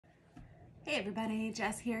Hey everybody,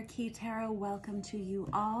 Jess here, Key Tarot. Welcome to you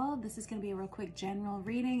all. This is going to be a real quick general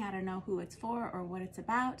reading. I don't know who it's for or what it's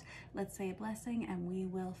about. Let's say a blessing and we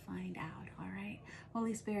will find out. All right.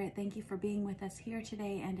 Holy Spirit, thank you for being with us here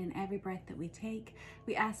today and in every breath that we take.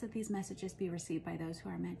 We ask that these messages be received by those who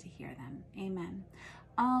are meant to hear them. Amen.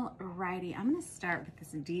 All righty. I'm going to start with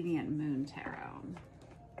this Deviant Moon Tarot.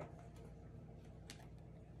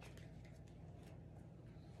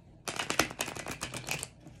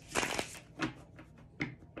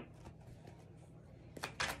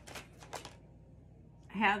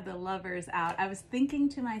 Have the Lovers out. I was thinking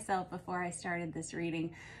to myself before I started this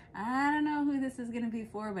reading, I don't know who this is going to be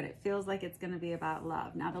for, but it feels like it's going to be about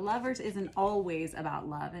love. Now, the Lovers isn't always about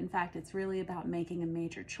love. In fact, it's really about making a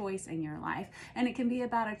major choice in your life, and it can be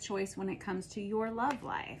about a choice when it comes to your love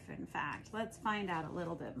life. In fact, let's find out a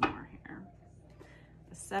little bit more here.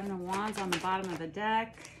 The Seven of Wands on the bottom of the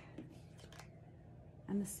deck,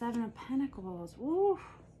 and the Seven of Pentacles. Ooh.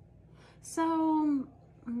 So,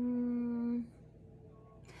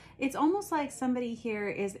 it's almost like somebody here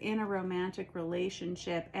is in a romantic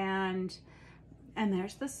relationship, and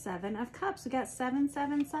there's the Seven of Cups. We got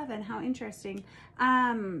 777. How interesting.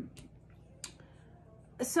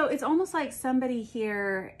 So it's almost like somebody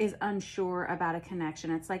here is unsure about a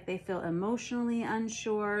connection. It's like they feel emotionally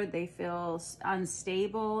unsure. They feel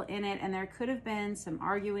unstable in it, and there could have been some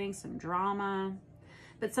arguing, some drama,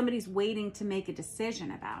 but somebody's waiting to make a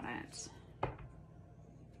decision about it.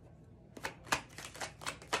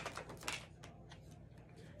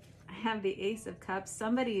 Have the Ace of Cups,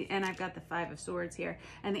 somebody, and I've got the Five of Swords here,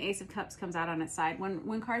 and the Ace of Cups comes out on its side.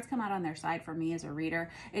 When cards come out on their side for me as a reader,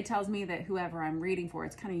 it tells me that whoever I'm reading for,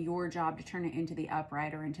 it's kind of your job to turn it into the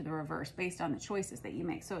upright or into the reverse based on the choices that you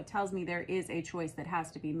make. So it tells me there is a choice that has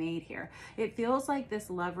to be made here. It feels like this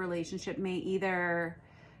love relationship may either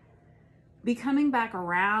be coming back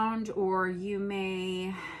around, or you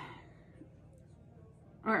may,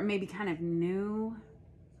 or it may be kind of new.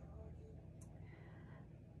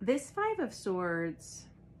 This Five of Swords,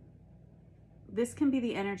 this can be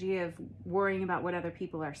the energy of worrying about what other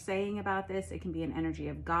people are saying about this. It can be an energy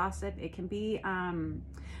of gossip. It can be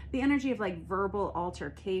the energy of like verbal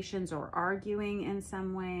altercations or arguing in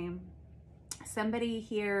some way. Somebody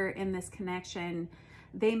here in this connection,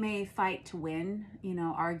 they may fight to win, you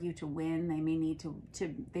know, argue to win. They may need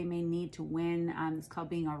to win. It's called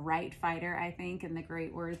being a right fighter, I think, in the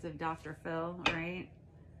great words of Dr. Phil, right?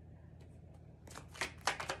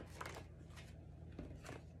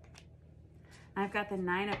 I've got the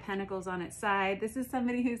Nine of Pentacles on its side. This is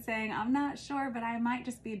somebody who's saying, I'm not sure, but I might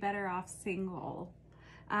just be better off single.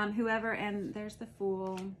 Whoever, and there's the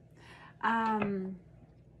Fool.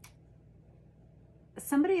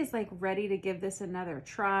 Somebody is like ready to give this another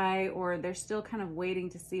try, or they're still kind of waiting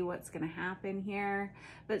to see what's going to happen here.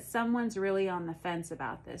 But someone's really on the fence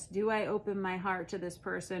about this. Do I open my heart to this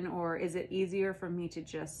person, or is it easier for me to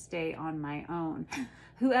just stay on my own?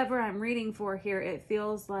 Whoever I'm reading for here, it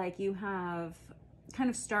feels like you have kind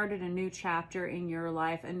of started a new chapter in your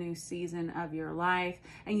life, a new season of your life,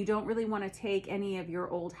 and you don't really want to take any of your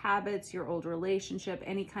old habits, your old relationship,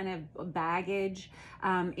 any kind of baggage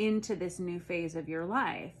into this new phase of your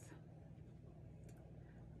life.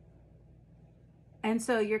 And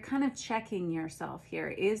so you're kind of checking yourself here.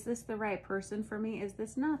 Is this the right person for me? Is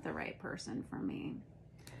this not the right person for me?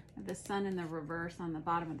 The Sun in the reverse on the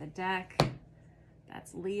bottom of the deck.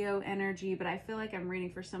 That's Leo energy, but I feel like I'm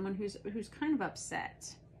reading for someone who's kind of upset.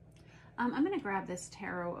 I'm going to grab this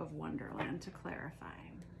Tarot of Wonderland to clarify.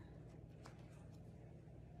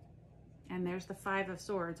 And there's the Five of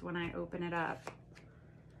Swords when I open it up.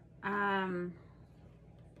 I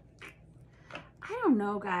don't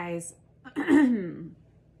know, guys.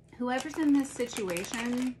 Whoever's in this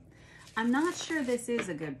situation, I'm not sure this is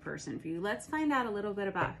a good person for you. Let's find out a little bit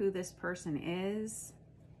about who this person is.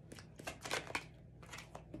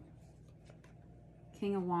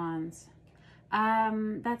 King of Wands.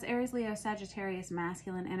 That's Aries, Leo, Sagittarius,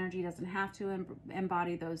 masculine energy. Doesn't have to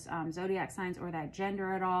embody those zodiac signs or that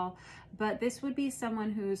gender at all. But this would be someone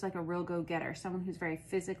who's like a real go-getter, someone who's very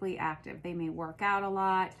physically active. They may work out a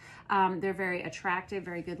lot. They're very attractive,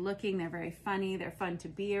 very good looking. They're very funny. They're fun to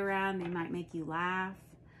be around. They might make you laugh.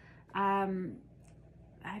 I've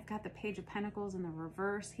got the Page of Pentacles in the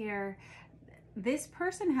reverse here. This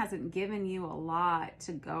person hasn't given you a lot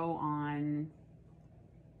to go on.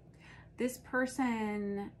 This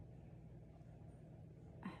person,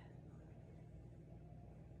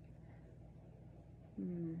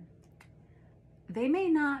 they may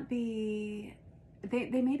not be,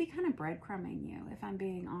 they may be kind of breadcrumbing you, if I'm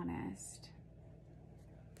being honest.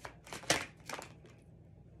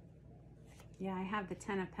 Yeah, I have the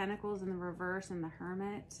Ten of Pentacles in the reverse and the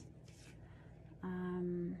Hermit.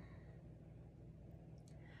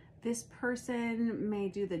 This person may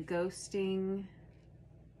do the ghosting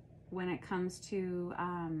when it comes to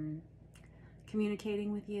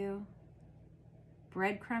communicating with you.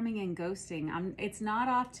 Breadcrumbing and ghosting. It's not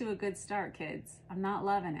off to a good start, kids. I'm not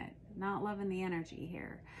loving it. Not loving the energy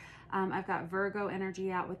here. I've got Virgo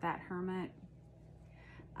energy out with that Hermit.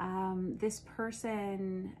 This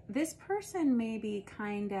person may be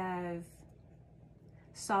kind of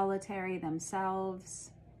solitary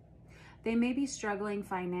themselves. They may be struggling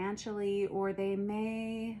financially, or they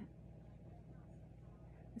may,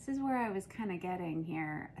 this is where I was kind of getting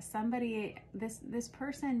here. Somebody, this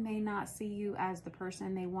person may not see you as the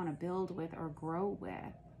person they want to build with or grow with.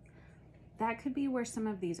 That could be where some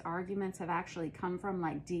of these arguments have actually come from,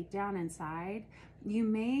 like deep down inside. You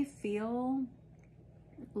may feel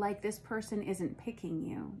like this person isn't picking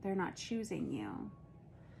you. They're not choosing you.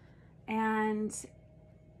 And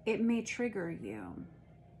it may trigger you.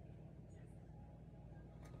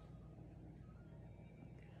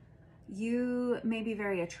 You may be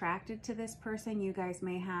very attracted to this person. You guys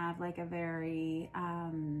may have like a very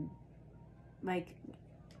like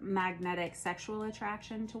magnetic sexual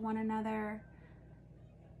attraction to one another.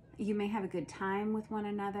 You may have a good time with one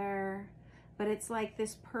another, but it's like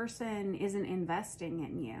this person isn't investing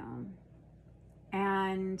in you.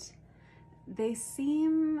 And they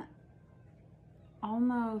seem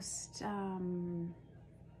almost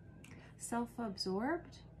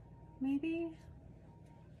self-absorbed, maybe.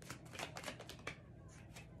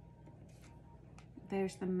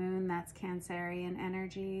 There's the moon, that's Cancerian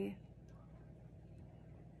energy.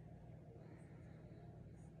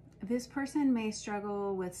 This person may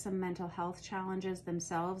struggle with some mental health challenges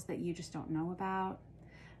themselves that you just don't know about.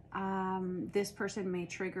 This person may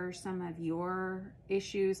trigger some of your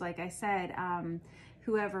issues. Like I said,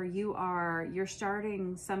 whoever you are, you're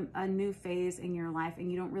starting a new phase in your life, and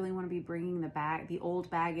you don't really want to be bringing the old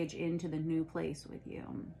baggage into the new place with you.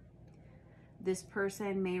 This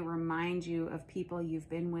person may remind you of people you've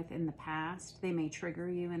been with in the past. They may trigger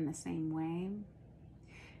you in the same way.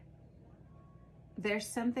 There's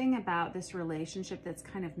something about this relationship that's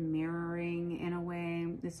kind of mirroring in a way.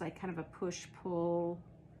 It's like kind of a push-pull.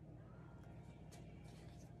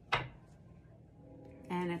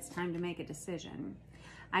 And it's time to make a decision.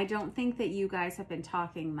 I don't think that you guys have been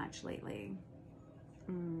talking much lately.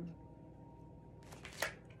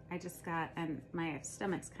 I just got, and my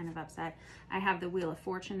stomach's kind of upset. I have the Wheel of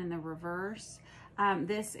Fortune in the reverse.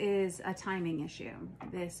 This is a timing issue.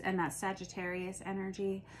 And that's Sagittarius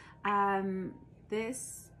energy.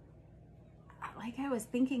 This, like I was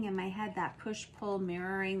thinking in my head, that push-pull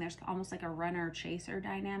mirroring, there's almost like a runner-chaser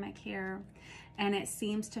dynamic here. And it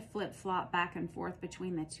seems to flip-flop back and forth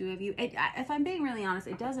between the two of you. If I'm being really honest,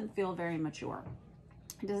 it doesn't feel very mature.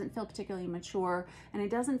 It doesn't feel particularly mature, and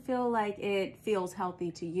it doesn't feel like it feels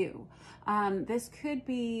healthy to you. This could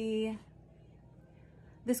be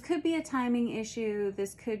a timing issue.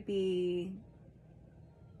 This could be,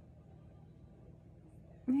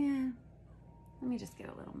 yeah. Let me just get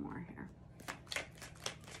a little more here.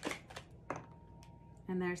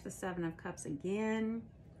 And there's the Seven of Cups again,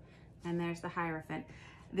 and there's the Hierophant.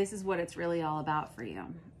 This is what it's really all about for you.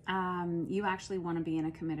 You actually want to be in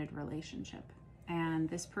a committed relationship. And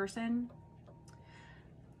this person,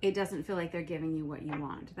 it doesn't feel like they're giving you what you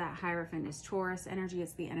want. That Hierophant is Taurus energy.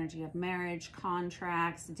 It's the energy of marriage,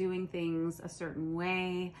 contracts, doing things a certain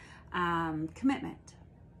way, commitment.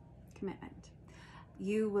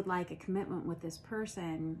 You would like a commitment with this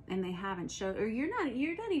person, and they haven't showed, or you're not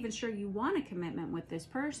even sure you want a commitment with this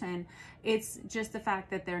person. It's just the fact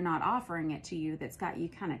that they're not offering it to you that's got you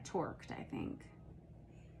kind of torqued, I think.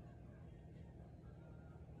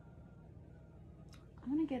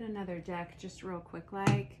 I'm going to get another deck just real quick,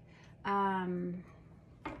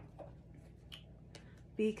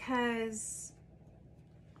 because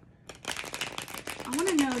I want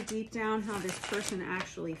to know deep down how this person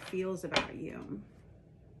actually feels about you.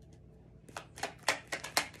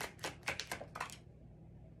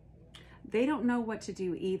 They don't know what to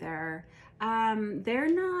do either. They're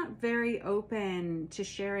not very open to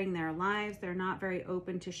sharing their lives. They're not very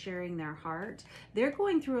open to sharing their heart. They're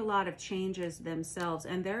going through a lot of changes themselves,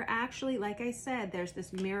 and they're actually, like I said, there's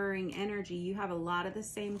this mirroring energy. You have a lot of the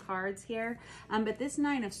same cards here, but this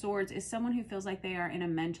Nine of Swords is someone who feels like they are in a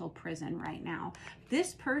mental prison right now.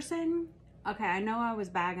 This person, okay, I know I was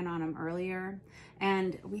bagging on them earlier,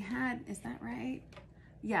 and we had, is that right?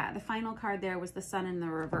 Yeah, the final card there was the Sun in the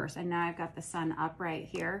reverse, and now I've got the Sun upright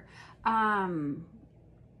here. I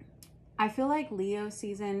I feel like Leo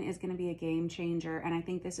season is going to be a game changer. And I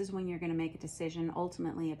think this is when you're going to make a decision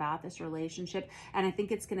ultimately about this relationship. And I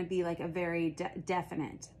think it's going to be like a very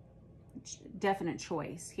definite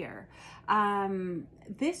choice here.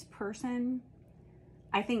 This person,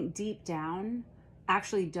 I think deep down,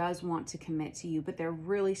 actually does want to commit to you, but they're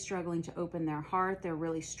really struggling to open their heart. They're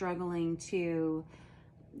really struggling to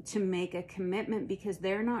make a commitment because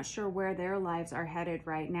they're not sure where their lives are headed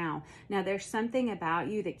right now. Now, there's something about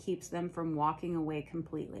you that keeps them from walking away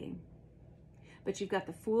completely. But you've got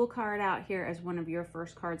the Fool card out here as one of your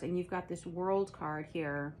first cards, and you've got this World card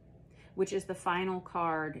here, which is the final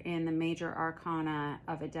card in the major arcana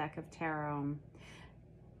of a deck of tarot.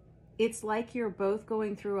 It's like you're both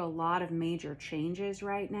going through a lot of major changes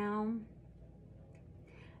right now.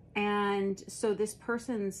 And so this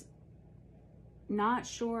person's not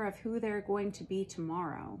sure of who they're going to be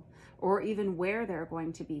tomorrow, or even where they're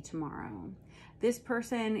going to be tomorrow. This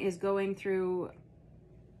person is going through,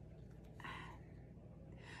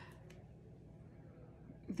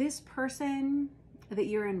 this person that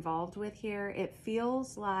you're involved with here, it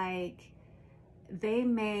feels like they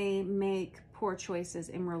may make poor choices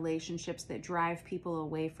in relationships that drive people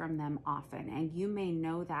away from them often. And you may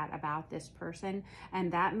know that about this person.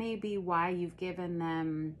 And that may be why you've given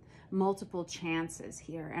them multiple chances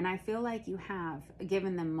here. And I feel like you have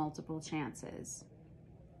given them multiple chances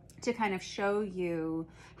to kind of show you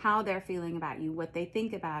how they're feeling about you, what they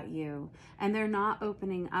think about you, and they're not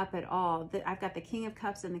opening up at all. I've got the King of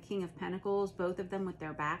Cups and the King of Pentacles, both of them with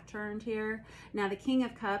their back turned here. Now the King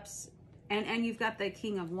of Cups, and you've got the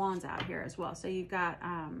King of Wands out here as well. So you've got,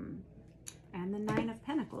 and the Nine of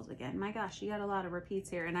Pentacles again. My gosh, you got a lot of repeats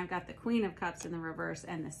here. And I've got the Queen of Cups in the reverse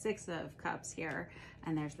and the Six of Cups here.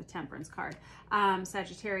 And there's the Temperance card.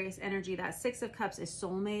 Sagittarius energy, that Six of Cups is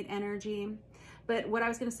soulmate energy. But what I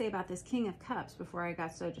was going to say about this King of Cups before I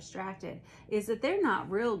got so distracted is that they're not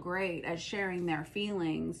real great at sharing their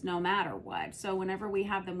feelings no matter what. So whenever we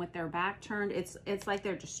have them with their back turned, it's like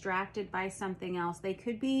they're distracted by something else. They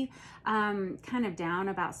could be kind of down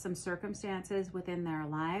about some circumstances within their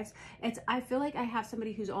lives. I feel like I have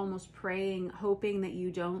somebody who's almost praying, hoping that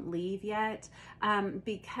you don't leave yet,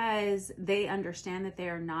 because they understand that they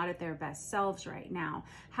are not at their best selves right now.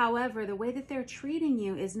 However, the way that they're treating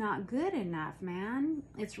you is not good enough, man.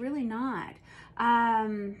 It's really not.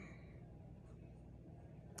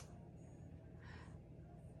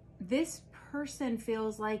 This person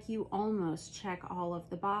feels like you almost check all of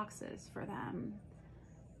the boxes for them.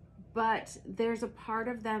 But there's a part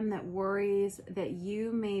of them that worries that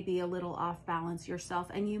you may be a little off balance yourself,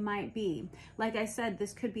 and you might be. Like I said,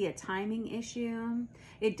 this could be a timing issue.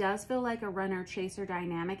 It does feel like a runner-chaser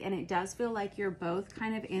dynamic, and it does feel like you're both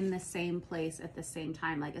kind of in the same place at the same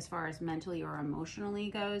time, like as far as mentally or emotionally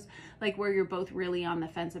goes, like where you're both really on the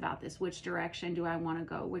fence about this. Which direction do I want to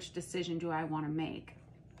go? Which decision do I want to make?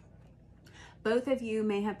 Both of you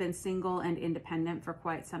may have been single and independent for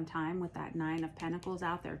quite some time with that Nine of Pentacles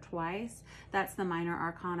out there twice. That's the minor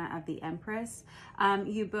arcana of the Empress.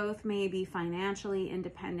 You both may be financially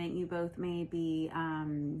independent. You both may be,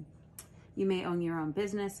 you may own your own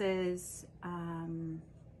businesses.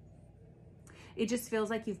 It just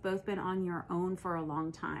feels like you've both been on your own for a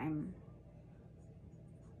long time.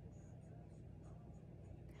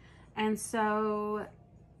 And so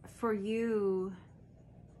for you,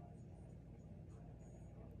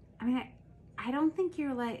 I mean, I don't think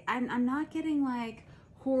you're like, I'm not getting like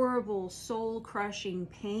horrible soul-crushing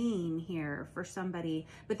pain here for somebody,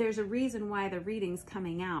 but there's a reason why the reading's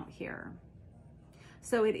coming out here.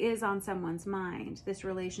 So it is on someone's mind. This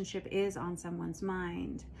relationship is on someone's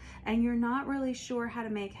mind. And you're not really sure how to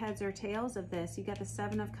make heads or tails of this. You got the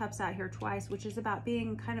Seven of Cups out here twice, which is about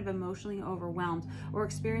being kind of emotionally overwhelmed or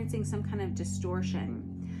experiencing some kind of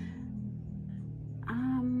distortion.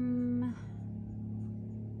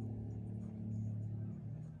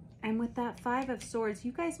 And with that Five of Swords,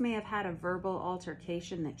 you guys may have had a verbal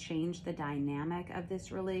altercation that changed the dynamic of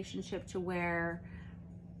this relationship to where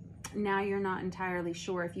now you're not entirely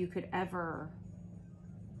sure if you could ever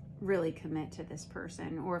really commit to this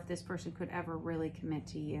person, or if this person could ever really commit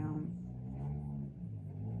to you.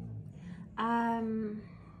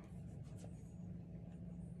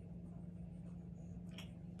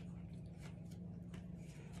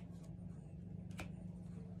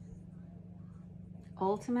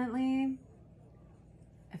 Ultimately,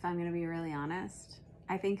 if I'm going to be really honest,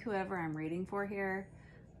 I think whoever I'm reading for here,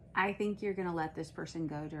 I think you're going to let this person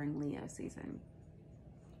go during Leo season.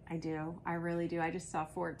 I do. I really do. I just saw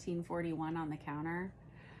 1441 on the counter.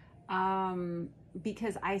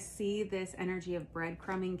 Because I see this energy of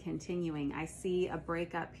breadcrumbing continuing. I see a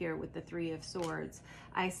breakup here with the Three of Swords.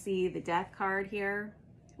 I see the Death card here,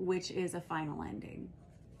 which is a final ending.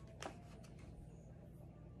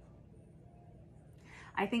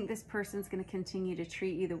 I think this person's going to continue to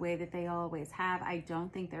treat you the way that they always have. I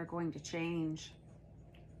don't think they're going to change.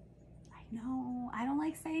 I know, I don't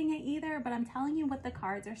like saying it either, but I'm telling you what the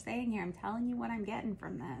cards are saying here. I'm telling you what I'm getting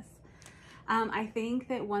from this. I think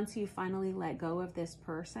that once you finally let go of this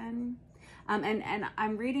person, and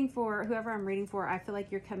I'm reading for whoever I'm reading for, I feel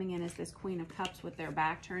like you're coming in as this Queen of Cups with their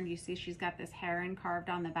back turned. You see she's got this heron carved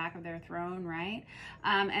on the back of their throne, right?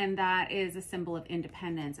 And that is a symbol of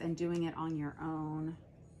independence and doing it on your own.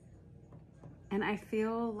 And I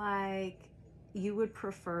feel like you would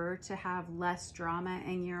prefer to have less drama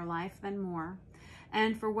in your life than more.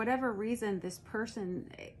 And for whatever reason, this person,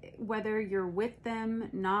 whether you're with them,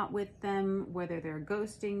 not with them, whether they're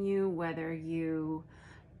ghosting you, whether you,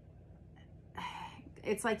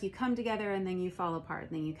 it's like you come together and then you fall apart,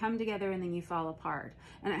 and then you come together and then you fall apart.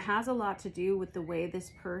 And it has a lot to do with the way this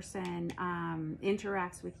person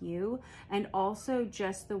interacts with you, and also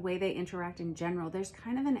just the way they interact in general. There's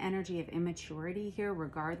kind of an energy of immaturity here,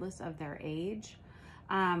 regardless of their age.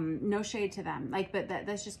 No shade to them, like, but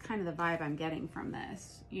that's just kind of the vibe I'm getting from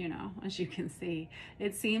this, you know, as you can see.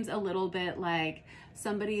 It seems a little bit like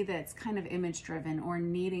somebody that's kind of image driven, or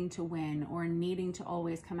needing to win, or needing to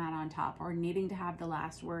always come out on top, or needing to have the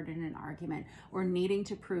last word in an argument, or needing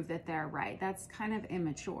to prove that they're right. That's kind of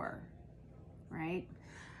immature, right?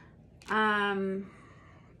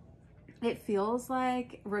 It feels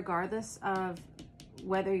like regardless of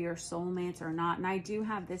whether you're soulmates or not, and I do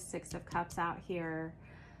have this Six of Cups out here,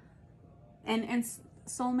 and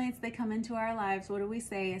soulmates, they come into our lives, what do we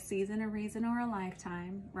say, a season, a reason, or a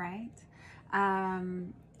lifetime, right?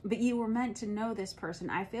 But you were meant to know this person.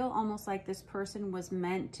 I feel almost like this person was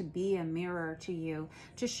meant to be a mirror to you,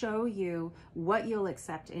 to show you what you'll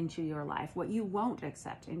accept into your life, what you won't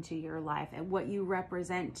accept into your life, and what you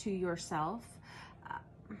represent to yourself.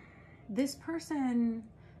 This person,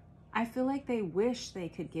 I feel like they wish they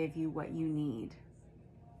could give you what you need.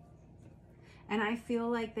 And I feel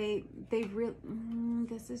like they really,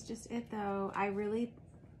 this is just it though. I really,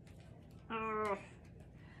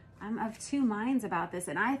 I'm of two minds about this.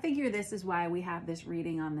 And I figure this is why we have this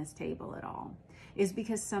reading on this table at all, is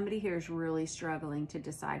because somebody here is really struggling to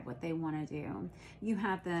decide what they want to do. You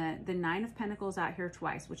have the Nine of Pentacles out here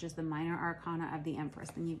twice, which is the minor arcana of the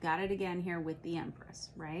Empress. Then you've got it again here with the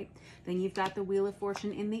Empress, right? Then you've got the Wheel of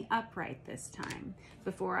Fortune in the upright this time.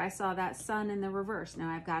 Before I saw that Sun in the reverse. Now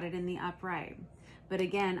I've got it in the upright. But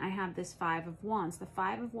again, I have this Five of Wands. The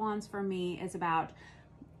Five of Wands for me is about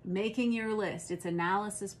making your list. It's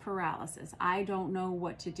analysis paralysis. I don't know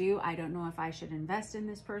what to do. I don't know if I should invest in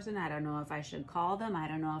this person. I don't know if I should call them. I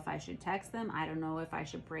don't know if I should text them. I don't know if I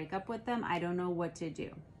should break up with them. I don't know what to do.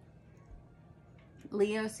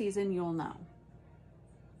 Leo season, you'll know.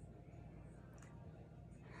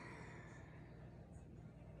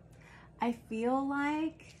 I feel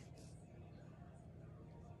like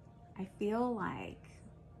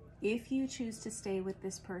if you choose to stay with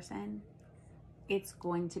this person, it's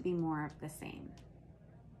going to be more of the same.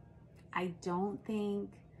 I don't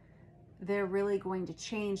think they're really going to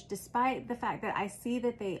change, despite the fact that I see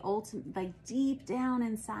that they ultimately, like deep down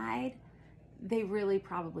inside, they really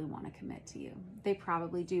probably want to commit to you. They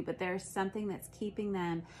probably do, but there's something that's keeping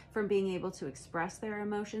them from being able to express their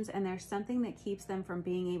emotions, and there's something that keeps them from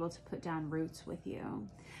being able to put down roots with you.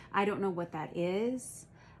 I don't know what that is.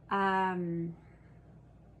 Some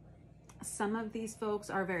of these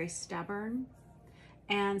folks are very stubborn,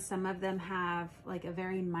 and some of them have like a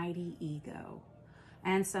very mighty ego.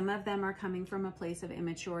 And some of them are coming from a place of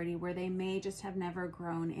immaturity where they may just have never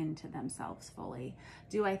grown into themselves fully.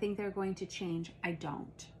 Do I think they're going to change? I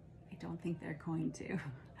don't. I don't think they're going to.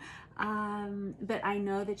 But I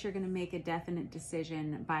know that you're going to make a definite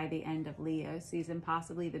decision by the end of Leo season,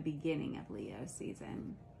 possibly the beginning of Leo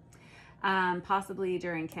season. Possibly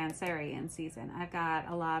during Cancerian season. I've got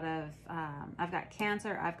a lot of, I've got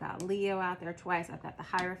Cancer, I've got Leo out there twice, I've got the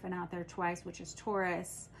Hierophant out there twice, which is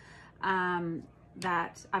Taurus.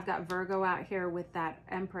 That I've got Virgo out here with that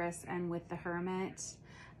Empress and with the Hermit.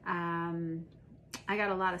 I got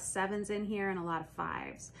a lot of sevens in here and a lot of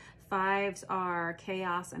fives. Fives are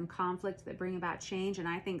chaos and conflict that bring about change, and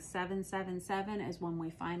I think 777 is when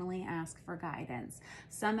we finally ask for guidance.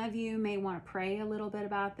 Some of you may want to pray a little bit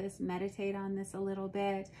about this, meditate on this a little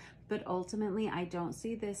bit, but ultimately I don't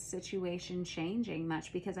see this situation changing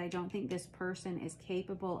much, because I don't think this person is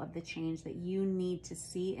capable of the change that you need to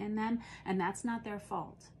see in them, and that's not their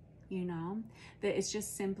fault. you know, that it's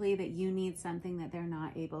just simply that you need something that they're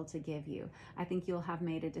not able to give you. I think you'll have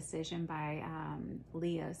made a decision by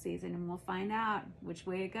Leo season, and we'll find out which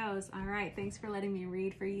way it goes. All right, thanks for letting me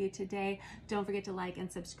read for you today. Don't forget to like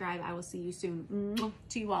and subscribe. I will see you soon.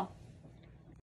 To you all.